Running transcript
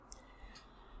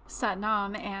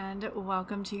Satnam, and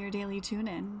welcome to your daily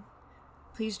tune-in.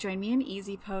 Please join me in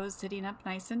easy pose, sitting up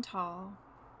nice and tall.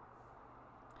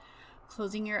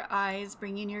 Closing your eyes,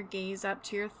 bringing your gaze up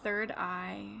to your third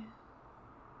eye.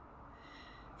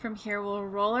 From here, we'll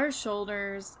roll our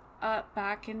shoulders up,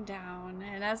 back, and down.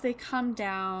 And as they come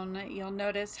down, you'll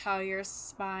notice how your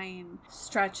spine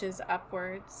stretches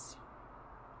upwards.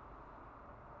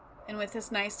 And with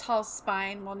this nice tall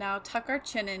spine, we'll now tuck our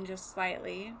chin in just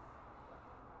slightly.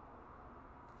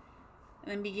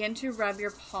 And then begin to rub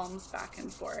your palms back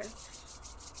and forth,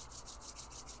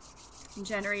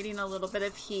 generating a little bit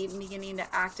of heat and beginning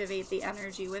to activate the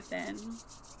energy within.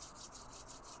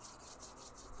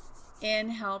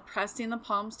 Inhale, pressing the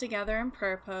palms together in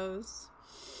prayer pose.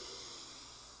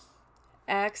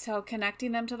 Exhale,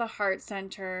 connecting them to the heart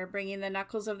center, bringing the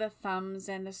knuckles of the thumbs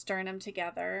and the sternum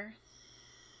together.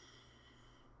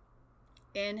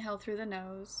 Inhale through the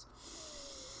nose.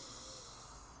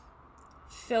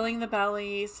 Filling the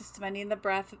belly, suspending the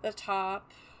breath at the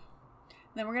top.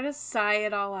 Then we're going to sigh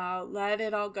it all out. Let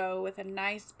it all go with a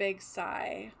nice big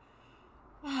sigh.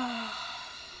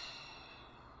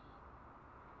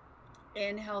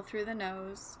 Inhale through the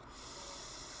nose.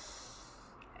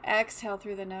 Exhale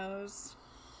through the nose.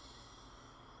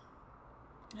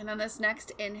 And on this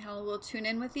next inhale, we'll tune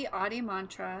in with the Adi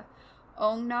mantra,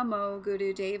 Om Namo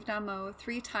Guru Dev Namo,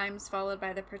 3 times, followed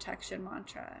by the protection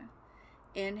mantra.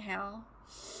 Inhale.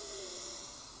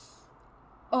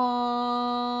 Om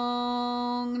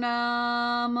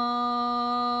Namo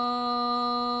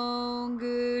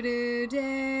Guru Dev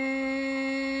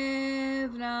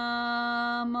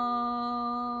Namo.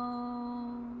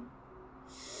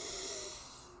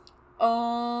 Om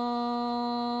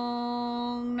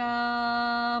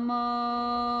Namo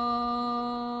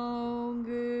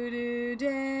Guru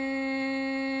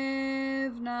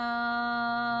Dev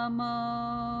Namo.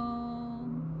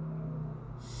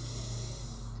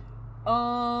 Om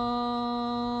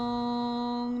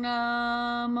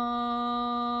Namo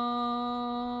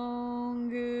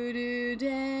Guru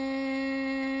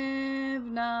Dev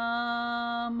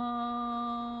Namo.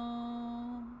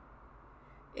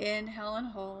 Inhale and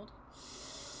hold.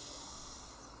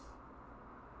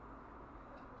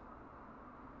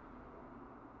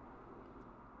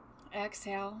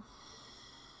 Exhale.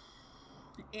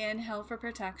 Inhale for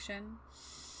protection.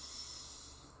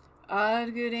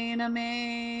 Adgure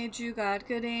Name,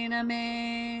 Jugadgure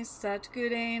Name,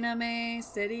 Satgure Name,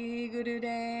 Siddhi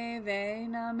Gurudeve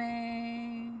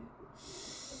Name.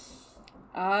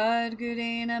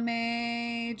 Adgure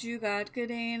Name, Jugadgure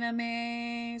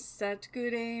Name,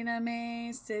 Satgure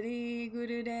Name, Siddhi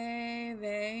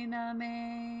Gurudeve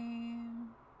Name.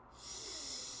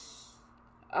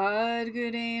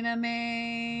 Adgure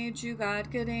Name,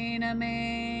 Jugadgure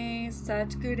Name,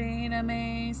 Satgure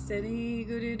Name, Siddhi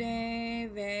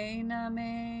Gurudeve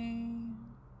Name.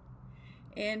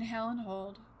 Inhale and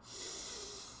hold.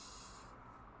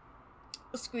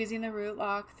 Squeezing the root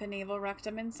lock, the navel,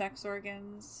 rectum, and sex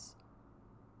organs.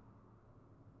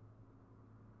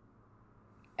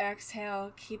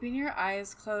 Exhale, keeping your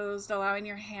eyes closed, allowing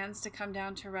your hands to come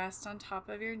down to rest on top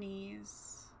of your knees.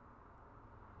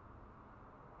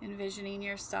 Envisioning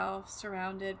yourself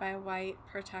surrounded by white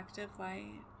protective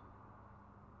light.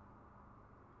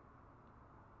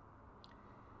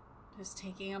 Just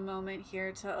taking a moment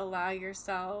here to allow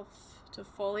yourself to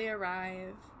fully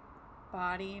arrive,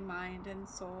 body, mind, and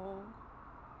soul.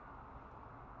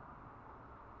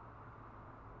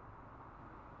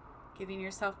 Giving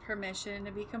yourself permission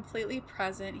to be completely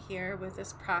present here with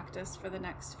this practice for the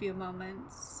next few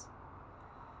moments.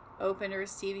 Open to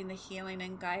receiving the healing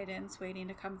and guidance waiting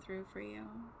to come through for you.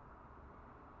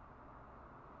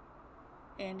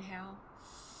 Inhale.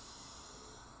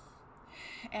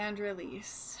 And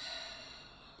release.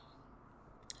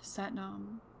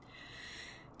 Satnam.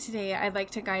 Today, I'd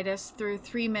like to guide us through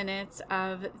 3 minutes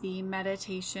of the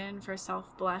meditation for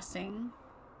self-blessing.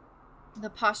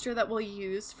 The posture that we'll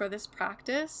use for this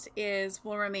practice is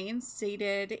we'll remain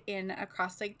seated in a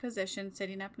cross-legged position,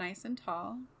 sitting up nice and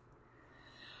tall.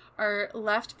 Our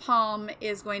left palm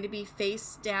is going to be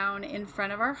face down in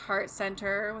front of our heart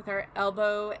center with our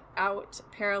elbow out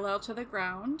parallel to the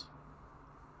ground.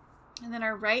 And then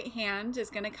our right hand is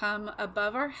going to come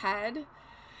above our head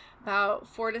about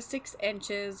 4 to 6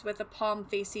 inches with the palm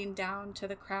facing down to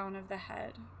the crown of the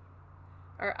head.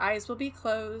 Our eyes will be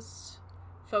closed,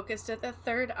 focused at the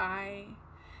third eye,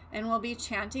 and we'll be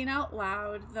chanting out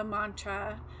loud the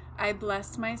mantra, I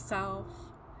bless myself,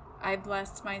 I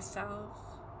bless myself.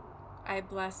 I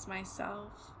bless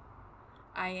myself.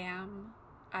 I am.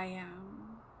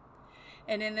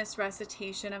 And in this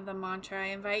recitation of the mantra, I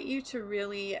invite you to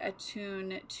really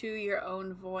attune to your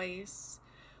own voice.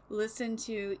 Listen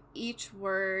to each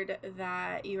word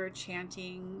that you are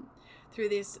chanting through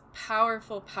this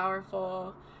powerful,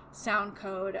 powerful sound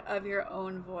code of your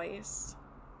own voice.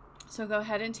 So go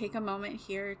ahead and take a moment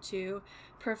here to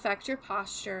perfect your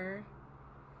posture.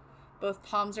 Both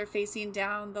palms are facing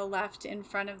down, the left in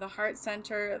front of the heart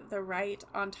center, the right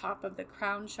on top of the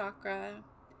crown chakra.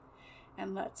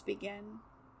 And let's begin.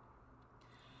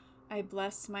 I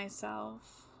bless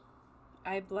myself.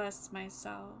 I bless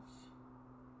myself.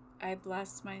 I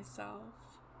bless myself.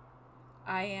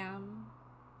 I am.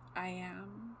 I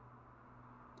am.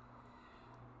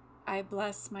 I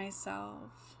bless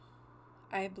myself.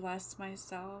 I bless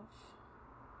myself.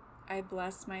 I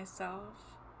bless myself.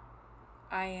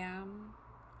 I am.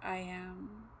 I am.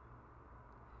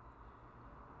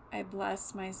 I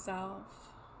bless myself.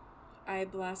 I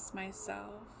bless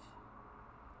myself.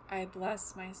 I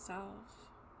bless myself.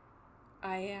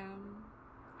 I am.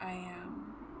 I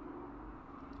am.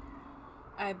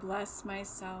 I bless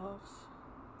myself.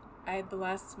 I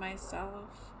bless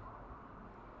myself.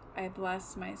 I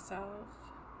bless myself.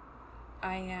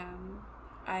 I am.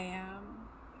 I am.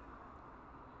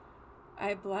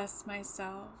 I bless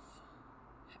myself.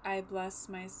 I bless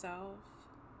myself.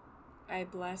 I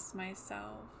bless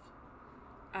myself.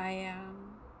 I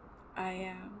am. I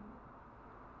am.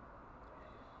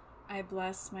 I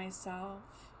bless myself.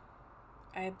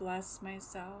 I bless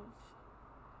myself.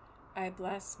 I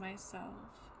bless myself.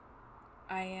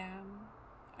 I am.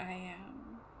 I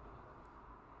am.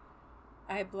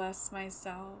 I bless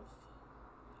myself.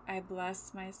 I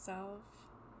bless myself.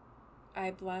 I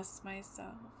bless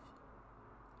myself.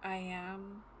 I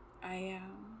am. I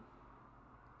am.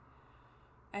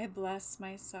 I bless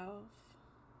myself.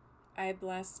 I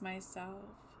bless myself.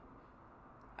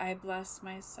 I bless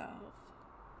myself.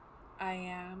 I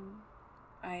am.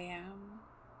 I am.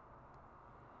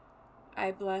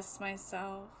 I bless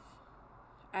myself.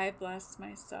 I bless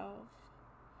myself.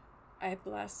 I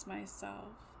bless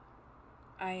myself.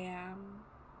 I am.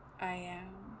 I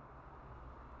am.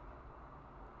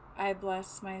 I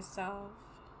bless myself.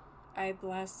 I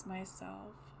bless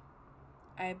myself.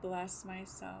 I bless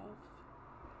myself.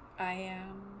 I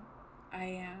am. I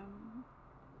am.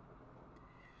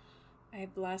 I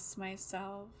bless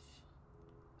myself.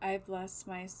 I bless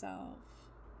myself.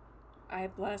 I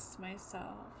bless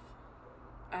myself.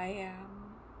 I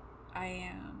am. I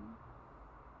am.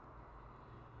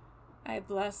 I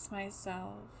bless myself.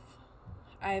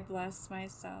 I bless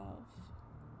myself.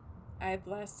 I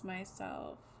bless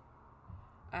myself.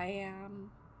 I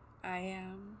am. I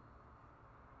am.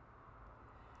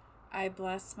 I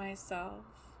bless myself.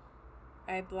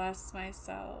 I bless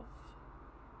myself.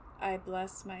 I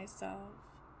bless myself.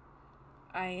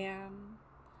 I am.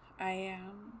 I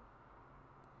am.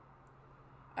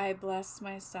 I bless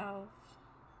myself.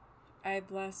 I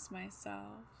bless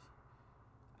myself.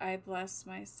 I bless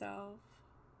myself.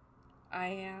 I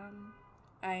am.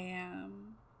 I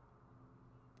am.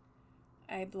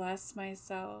 I bless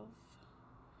myself.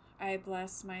 I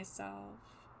bless myself.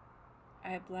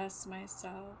 I bless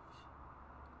myself.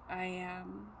 I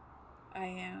am. I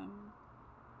am.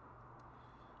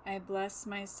 I bless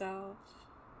myself.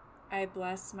 I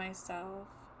bless myself.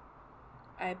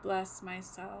 I bless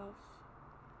myself.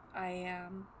 I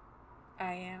am.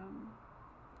 I am.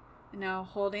 Now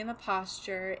holding the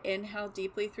posture, inhale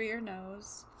deeply through your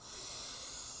nose.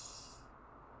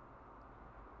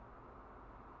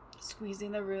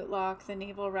 Squeezing the root lock, the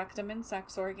navel, rectum, and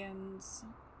sex organs.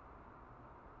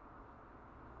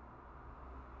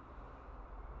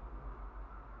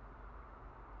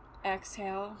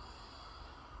 Exhale.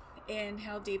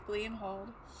 Inhale deeply and hold.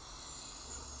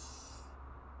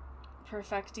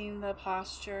 Perfecting the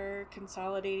posture,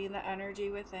 consolidating the energy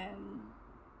within.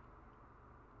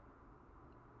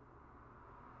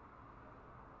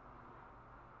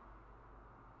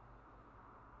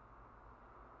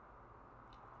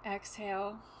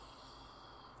 Exhale.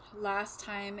 Last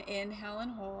time, inhale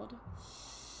and hold.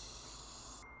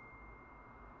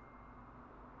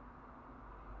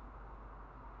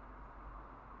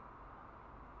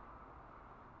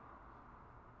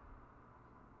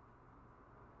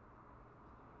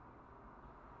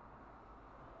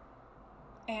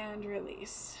 And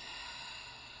release.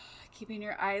 Keeping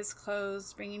your eyes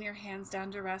closed, bringing your hands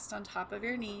down to rest on top of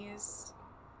your knees.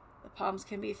 The palms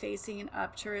can be facing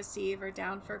up to receive or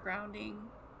down for grounding.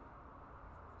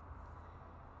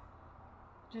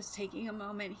 Just taking a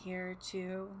moment here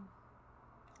to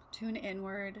tune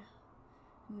inward,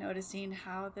 noticing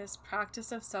how this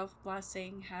practice of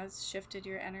self-blessing has shifted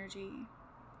your energy.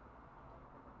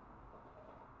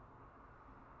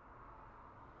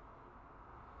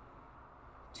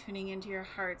 tuning into your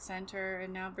heart center,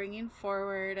 and now bringing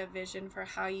forward a vision for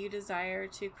how you desire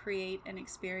to create and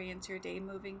experience your day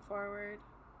moving forward.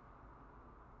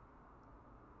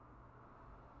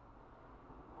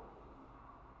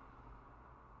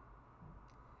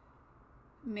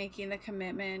 Making the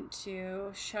commitment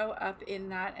to show up in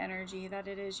that energy that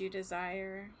it is you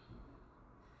desire.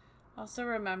 Also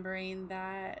remembering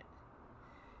that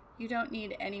you don't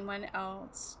need anyone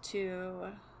else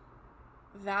to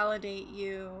validate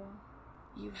you.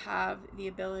 You have the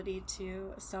ability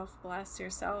to self-bless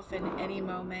yourself in any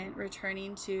moment,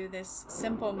 returning to this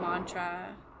simple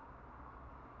mantra.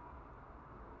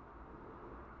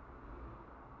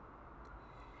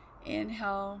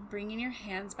 Inhale, bringing your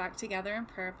hands back together in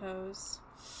prayer pose.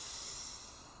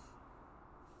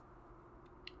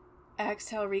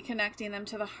 Exhale, reconnecting them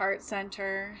to the heart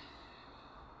center.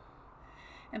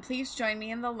 And please join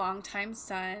me in the long time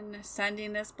sun,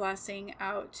 sending this blessing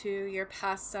out to your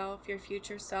past self, your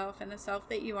future self, and the self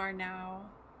that you are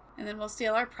now. And then we'll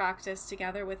seal our practice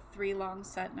together with 3 long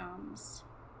Sat Nams.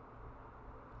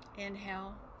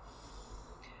 Inhale.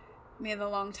 May the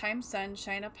long time sun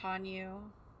shine upon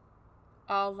you.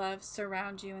 All love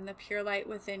surround you, and the pure light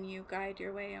within you guide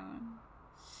your way on.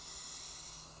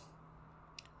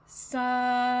 Sat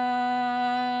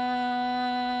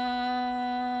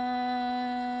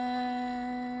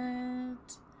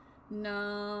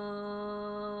Nam.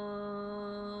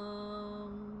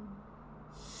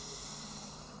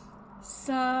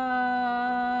 Sat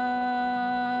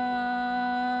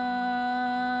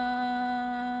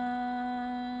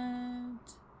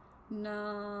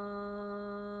Nam.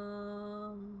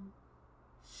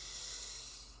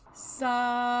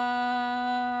 Sat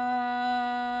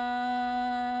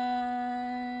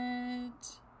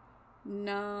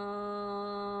Nam.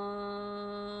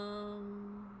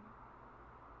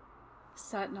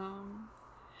 Sat Nam.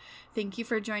 Thank you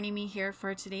for joining me here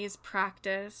for today's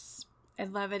practice.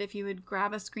 I'd love it if you would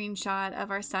grab a screenshot of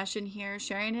our session here,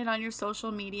 sharing it on your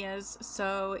social medias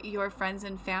so your friends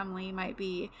and family might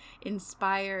be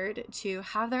inspired to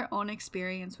have their own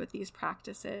experience with these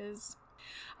practices.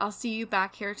 I'll see you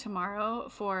back here tomorrow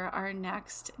for our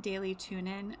next daily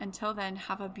tune-in. Until then,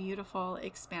 have a beautiful,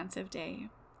 expansive day.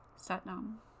 Sat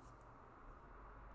Nam.